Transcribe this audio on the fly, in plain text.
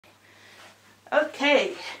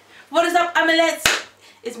Okay, what is up, Amulets?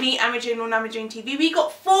 It's me, Amajane on Amajane TV. We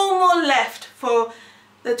got 4 more left for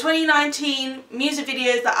the 2019 music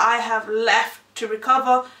videos that I have left to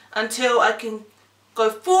recover until I can go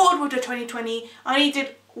forward with the 2020. I only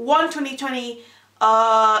did one 2020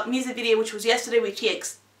 music video, which was yesterday with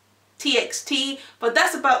TXT, but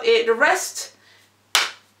that's about it. The rest,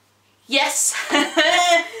 yes.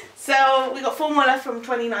 So we got 4 more left from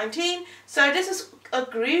 2019. So this is a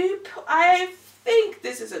group. I think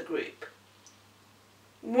this is a group.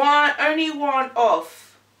 Only one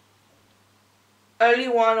off. Okay.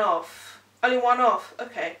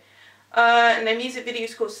 And their music video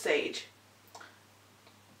is called Sage.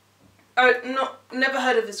 Oh, never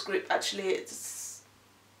heard of this group actually.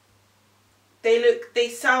 They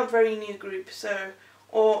sound very new group, so,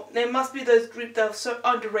 or they must be those groups that are so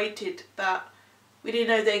underrated that we didn't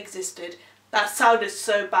know they existed. That sounded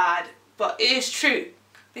so bad, but it is true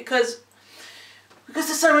because there's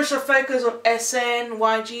so much of focus on SN,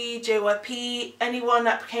 YG, JYP, anyone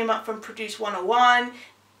that came up from Produce 101,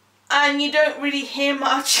 and you don't really hear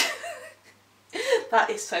much. That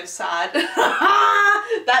is so sad.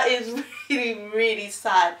 That is really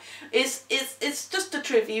sad. It's just the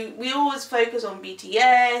truth. We always focus on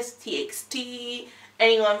BTS, TXT,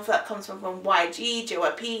 anyone that comes from YG,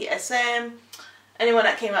 JYP, SM, anyone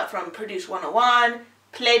that came up from Produce 101,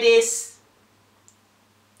 Pledis,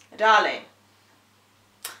 darling.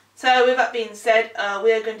 So with that being said,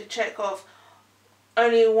 we are going to check off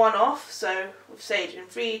Only One Off. So with Sage in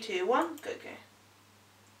 3, 2, 1, go.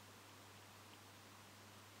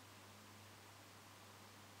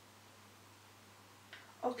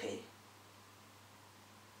 Okay.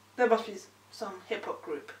 There must be some hip hop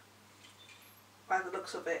group by the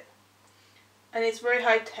looks of it. And it's very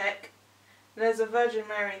high tech. There's a Virgin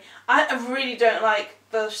Mary. I really don't like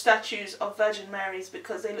the statues of Virgin Marys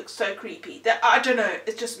because they look so creepy. I don't know,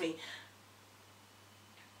 it's just me.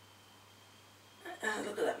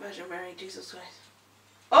 Look at that Virgin Mary, Jesus Christ.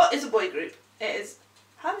 Oh, it's a boy group. It is.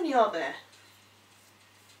 How many are there?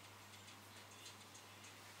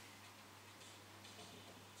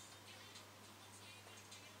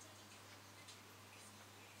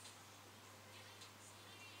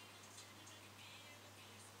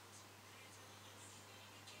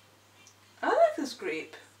 I like this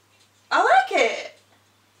group. I like it.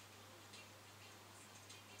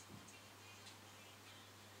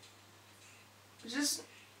 Just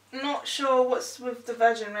not sure what's with the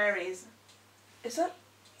Virgin Marys. Is that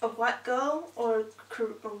a white girl or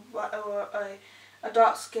a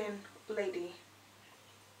dark skinned lady?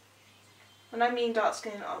 When I mean dark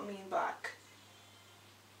skin, I mean black.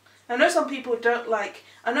 I know some people don't like.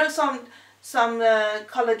 I know some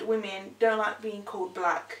coloured women don't like being called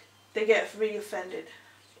black. They get really offended.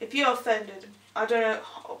 If you're offended, I don't know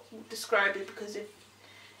how to describe it, because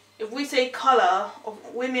if we say colour, of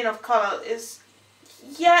women of colour, is,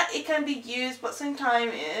 yeah, it can be used, but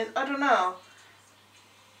sometimes I don't know.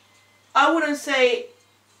 I wouldn't say.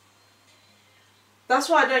 That's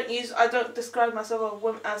why I don't describe myself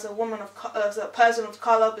as a person of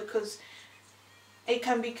colour, because it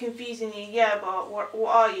can be confusing. Yeah, but what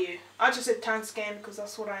are you? I just said tan skin because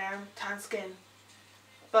that's what I am, tan skin.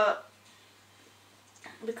 But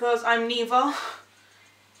because I'm neither,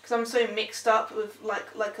 because I'm so mixed up with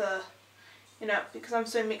like a, you know, because I'm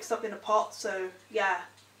so mixed up in a pot, so yeah,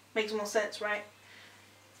 makes more sense, right?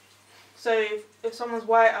 So if someone's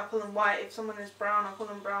white, I call them white. If someone is brown, I call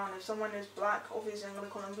them brown. If someone is black, obviously I'm going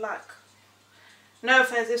to call them black. No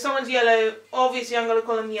offense, if someone's yellow, obviously I'm going to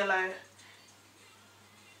call them yellow.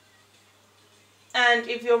 And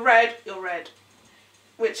if you're red, you're red,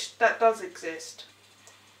 which that does exist.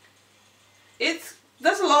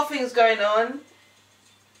 There's a lot of things going on.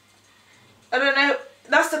 I don't know.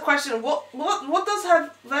 That's the question. What does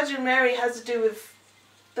have Virgin Mary has to do with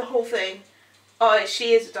the whole thing? Oh,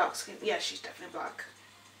 she is a dark skin. Yeah, she's definitely black.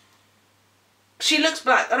 She looks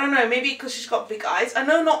black. I don't know. Maybe because she's got big eyes. I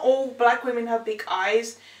know not all black women have big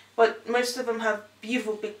eyes, but most of them have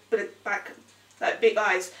beautiful big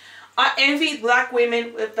eyes. I envy black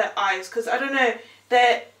women with their eyes, because I don't know.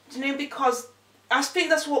 Because I think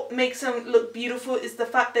that's what makes them look beautiful, is the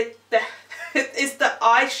fact that it's the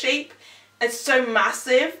eye shape. It's so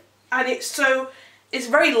massive, and it's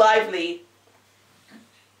very lively.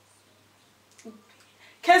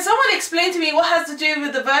 Can someone explain to me what has to do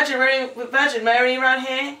with the Virgin Mary around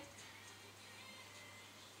here?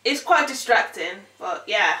 It's quite distracting, but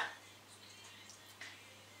yeah.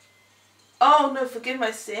 Oh no, forgive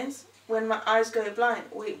my sins when my eyes go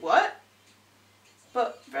blind. Wait, what?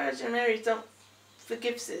 But Virgin Marys don't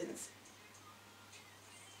forgive sins.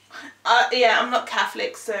 Yeah, I'm not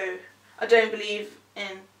Catholic, so I don't believe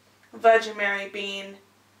in Virgin Mary being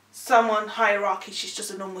someone hierarchy. She's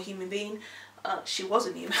just a normal human being. She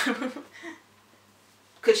wasn't human.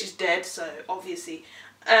 Because she's dead, so obviously.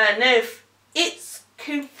 No, it's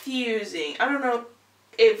confusing. I don't know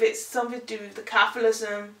if it's something to do with the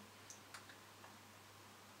Catholicism.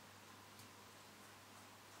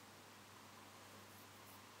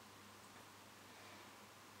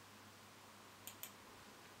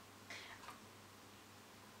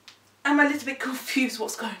 I'm a little bit confused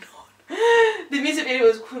what's going on. The music video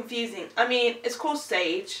was confusing. I mean, it's called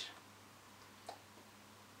Sage.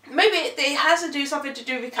 Maybe it has to do something to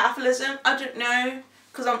do with Catholicism. I don't know.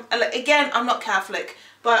 Because I'm not Catholic.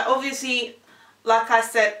 But obviously, like I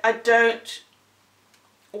said, I don't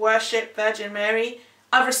worship Virgin Mary.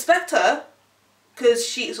 I respect her because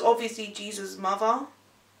she is obviously Jesus' mother.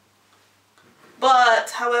 But,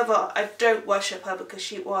 however, I don't worship her because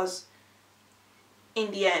she was,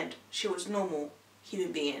 in the end, she was a normal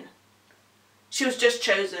human being. She was just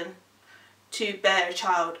chosen to bear a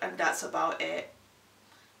child, and that's about it.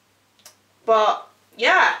 But,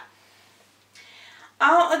 yeah.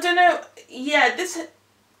 I don't know. Yeah,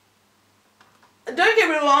 don't get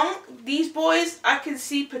me wrong, these boys, I can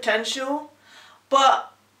see potential.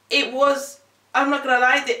 But it was, I'm not going to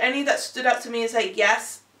lie, the only that stood out to me and say,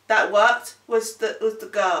 yes, that worked, was the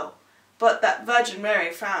girl. But that Virgin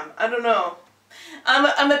Mary, fam, I don't know.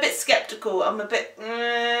 I'm a bit skeptical. I'm a bit.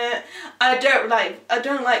 I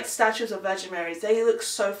don't like statues of Virgin Marys. They look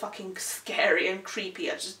so fucking scary and creepy.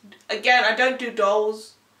 I don't do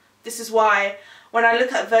dolls. This is why when I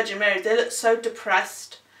look at Virgin Marys, they look so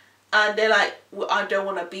depressed, and they're like, well, I don't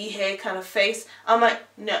want to be here kind of face. I'm like,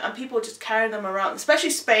 no, and people just carrying them around,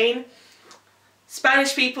 especially Spain.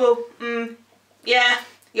 Spanish people, yeah,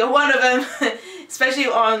 you're one of them. Especially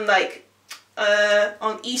on like.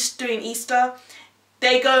 During Easter,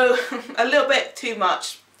 they go a little bit too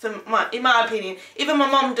much, in my opinion. Even my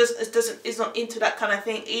mum is not into that kind of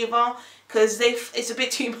thing either, because it's a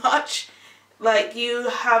bit too much. Like, you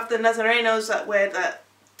have the Nazarenos that wear that.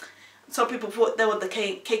 Some people thought they were the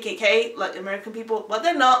KKK, like American people, but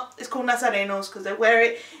they're not. It's called Nazarenos because they wear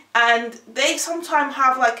it, and they sometimes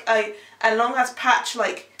have like a long ass patch,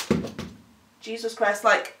 like Jesus Christ,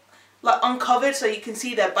 like uncovered, so you can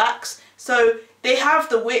see their backs. So they have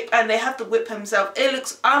the whip, and they have the whip himself.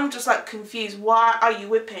 I'm just like confused. Why are you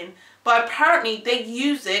whipping? But apparently they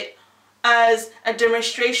use it as a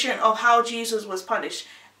demonstration of how Jesus was punished.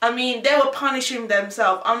 I mean, they were punishing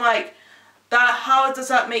themselves. I'm like, how does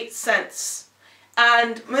that make sense?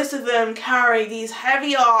 And most of them carry these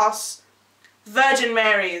heavy ass Virgin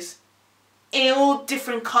Marys in all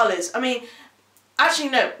different colours. I mean, actually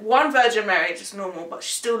no, one Virgin Mary, just normal, but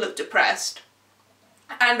she still looked depressed.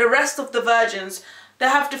 And the rest of the virgins, they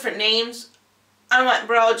have different names. I'm like,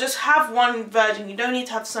 bro, just have one virgin. You don't need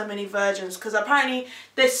to have so many virgins, because apparently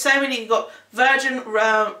there's so many. You got Virgin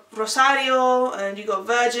Rosario, and you got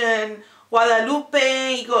Virgin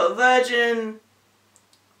Guadalupe, you got Virgin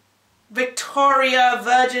Victoria,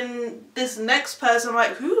 Virgin this next person. I'm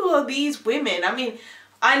like, who are these women? I mean,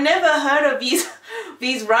 I never heard of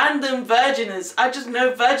these random virgins. I just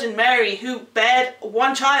know Virgin Mary, who bared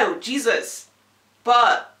one child, Jesus.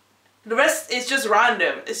 But the rest is just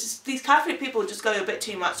random. It's just, these Catholic people just go a bit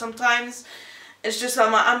too much sometimes. It's just,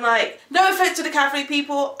 I'm like, no offense to the Catholic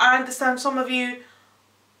people. I understand some of you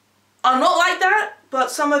are not like that,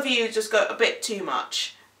 but some of you just go a bit too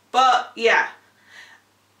much. But yeah,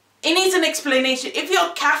 it needs an explanation. If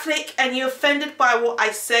you're Catholic and you're offended by what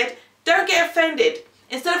I said, don't get offended.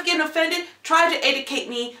 Instead of getting offended, try to educate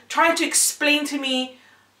me, try to explain to me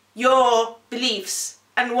your beliefs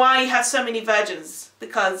and why you have so many virgins,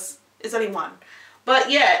 because it's only one.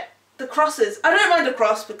 But yeah, the crosses, I don't mind the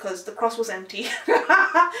cross because the cross was empty.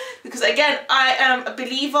 Because again, I am a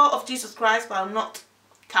believer of Jesus Christ, but I'm not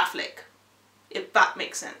Catholic, if that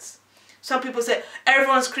makes sense. Some people say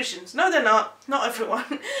everyone's Christians. No, they're not. Not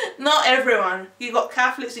everyone. Not everyone. You got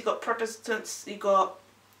Catholics, you got Protestants, you got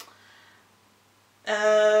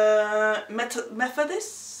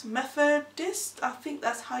Methodist, I think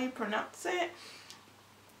that's how you pronounce it.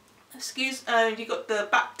 You got the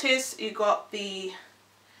Baptists, you got the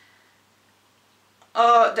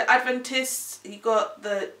Adventists, you got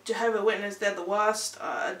the Jehovah's Witnesses. They're the worst.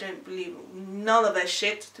 I don't believe none of their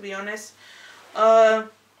shit, to be honest.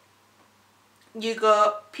 You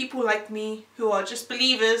got people like me who are just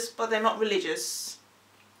believers, but they're not religious.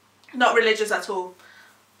 Not religious at all.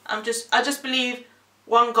 I just believe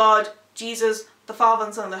one God, Jesus, the Father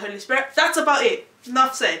and Son and the Holy Spirit. That's about it.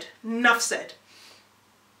 Enough said. Enough said.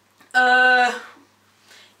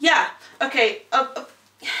 Yeah. Okay.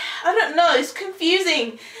 I don't know, it's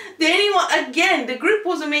confusing. The only one, again, the group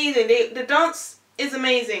was amazing. The dance is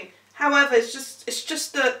amazing. However, it's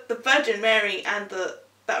just the Virgin Mary and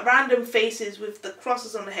that random faces with the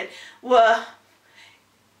crosses on the head were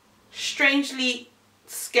strangely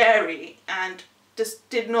scary and just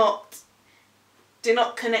did not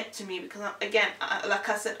connect to me because, again, like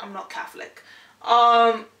I said, I'm not Catholic.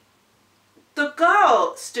 The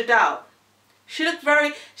girl stood out. She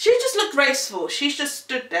just looked graceful. She just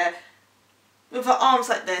stood there with her arms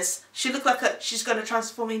like this. She looked like she's going to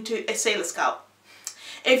transform into a Sailor Scout.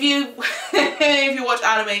 If you if you watch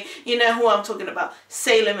anime, you know who I'm talking about.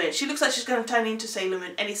 Sailor Moon. She looks like she's going to turn into Sailor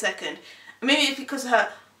Moon any second. Maybe it's because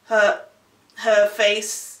her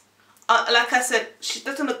face. Like I said, she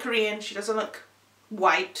doesn't look Korean. She doesn't look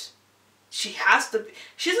white. She has to be.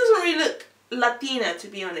 She doesn't really look Latina, to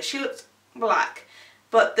be honest. She looks black.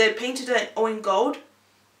 But they painted her all in gold.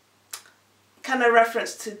 Kind of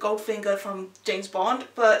reference to Goldfinger from James Bond.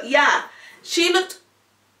 But yeah, she looked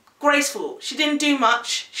graceful. She didn't do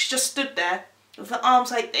much. She just stood there with her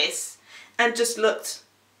arms like this and just looked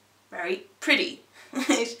very pretty.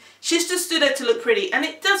 She's just stood there to look pretty, and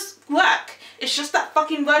it does work. It's just that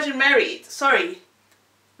fucking Virgin Mary. Sorry.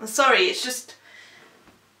 I'm sorry. It's just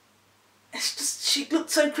she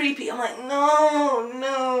looked so creepy. I'm like, no,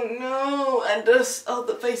 no, no. And just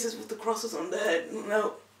the faces with the crosses on the head.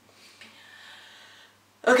 No.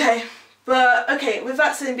 Okay, but okay, with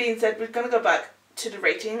that being said, we're gonna go back to the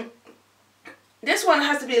rating. This one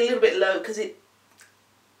has to be a little bit low because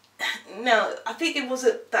no, I think it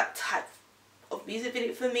wasn't that type of music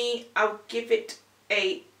video for me. I'll give it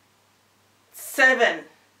a 7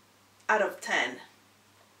 out of 10.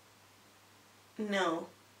 No,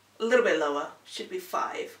 a little bit lower. Should be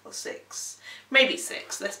 5 or 6. Maybe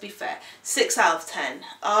 6, let's be fair. 6 out of 10.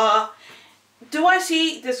 Do I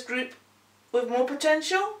see this group with more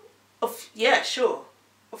potential? Yeah, sure.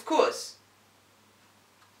 Of course.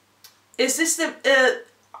 Is this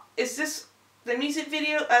the music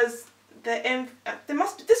video as the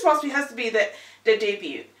this has to be their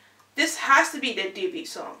debut. This has to be their debut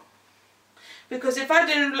song. Because if I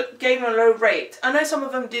didn't give them a low rate, I know some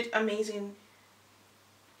of them did amazing.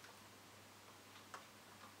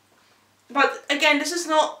 But again, this is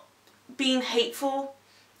not being hateful.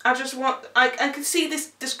 I just want, I can see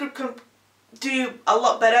this group can do a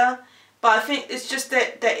lot better. But I think it's just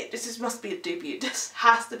that this must be a debut. This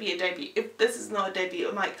has to be a debut. If this is not a debut,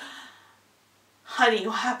 I'm like, honey,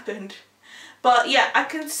 what happened? But yeah, I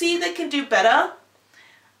can see they can do better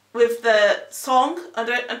with the song.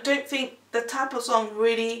 I don't think the type of song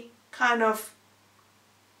really kind of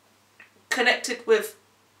connected with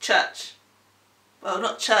church. Well,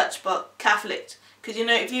 not church, but Catholic. Because you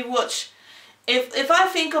know, if you watch, if I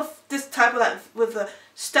think of this type of like with the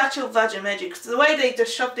statue of Virgin Mary, because the way they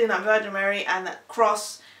just shoved in that Virgin Mary and that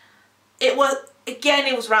cross, it was, again,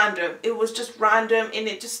 it was random. It was just random, and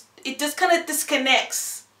it just kind of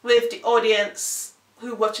disconnects with the audience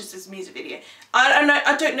who watches this music video.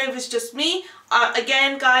 I don't know if it's just me.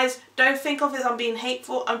 Again, guys, don't think of it as I'm being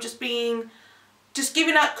hateful. I'm just giving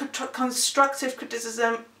out constructive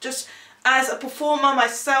criticism. Just as a performer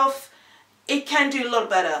myself, it can do a lot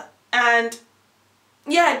better. And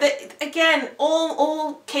yeah, again,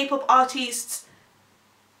 all K-pop artists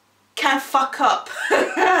can fuck up.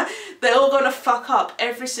 They're all gonna fuck up,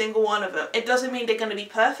 every single one of them. It doesn't mean they're gonna be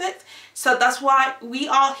perfect. So that's why we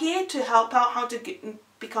are here to help out how to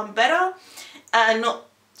become better and not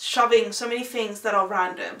shoving so many things that are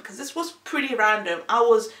random. Because this was pretty random. I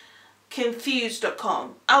was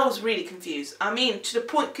confused.com. I was really confused. I mean, to the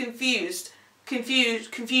point confusion.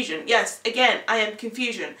 Yes, again, I am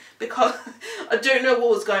confusion because I don't know what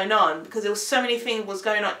was going on because there was so many things was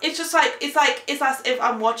going on. It's just like it's as if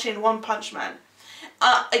I'm watching One Punch Man.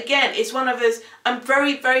 Again, it's one of those. I'm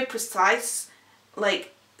very, very precise,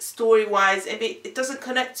 like story wise. If it doesn't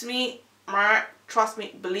connect to me, trust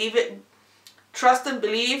me, believe it, trust and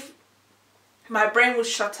believe. My brain will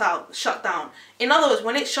shut down. In other words,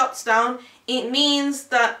 when it shuts down, it means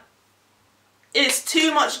that it's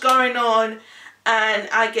too much going on. And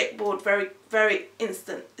I get bored very, very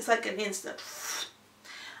instant. It's like an instant.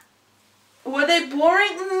 Were they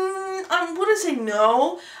boring? I wouldn't say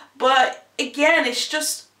no. But again, it's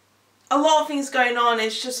just a lot of things going on.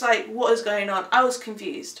 It's just like, what is going on? I was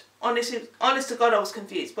confused. Honest to God, I was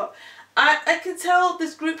confused. But I can tell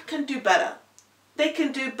this group can do better. They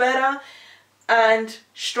can do better and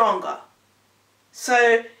stronger.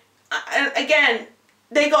 So, again,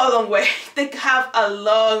 they got a long way. They have a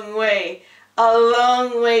long way. A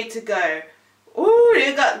long way to go. Ooh,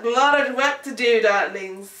 you got a lot of work to do,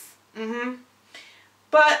 darlings.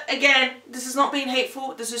 But again, this is not being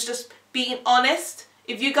hateful, this is just being honest.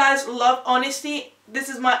 If you guys love honesty, this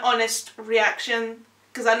is my honest reaction,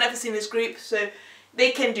 because I've never seen this group, so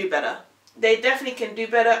they can do better. They definitely can do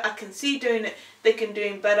better. I can see doing it, they can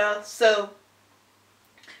do better. So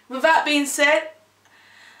with that being said,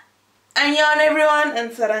 안녕 everyone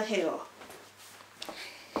and 사랑해요.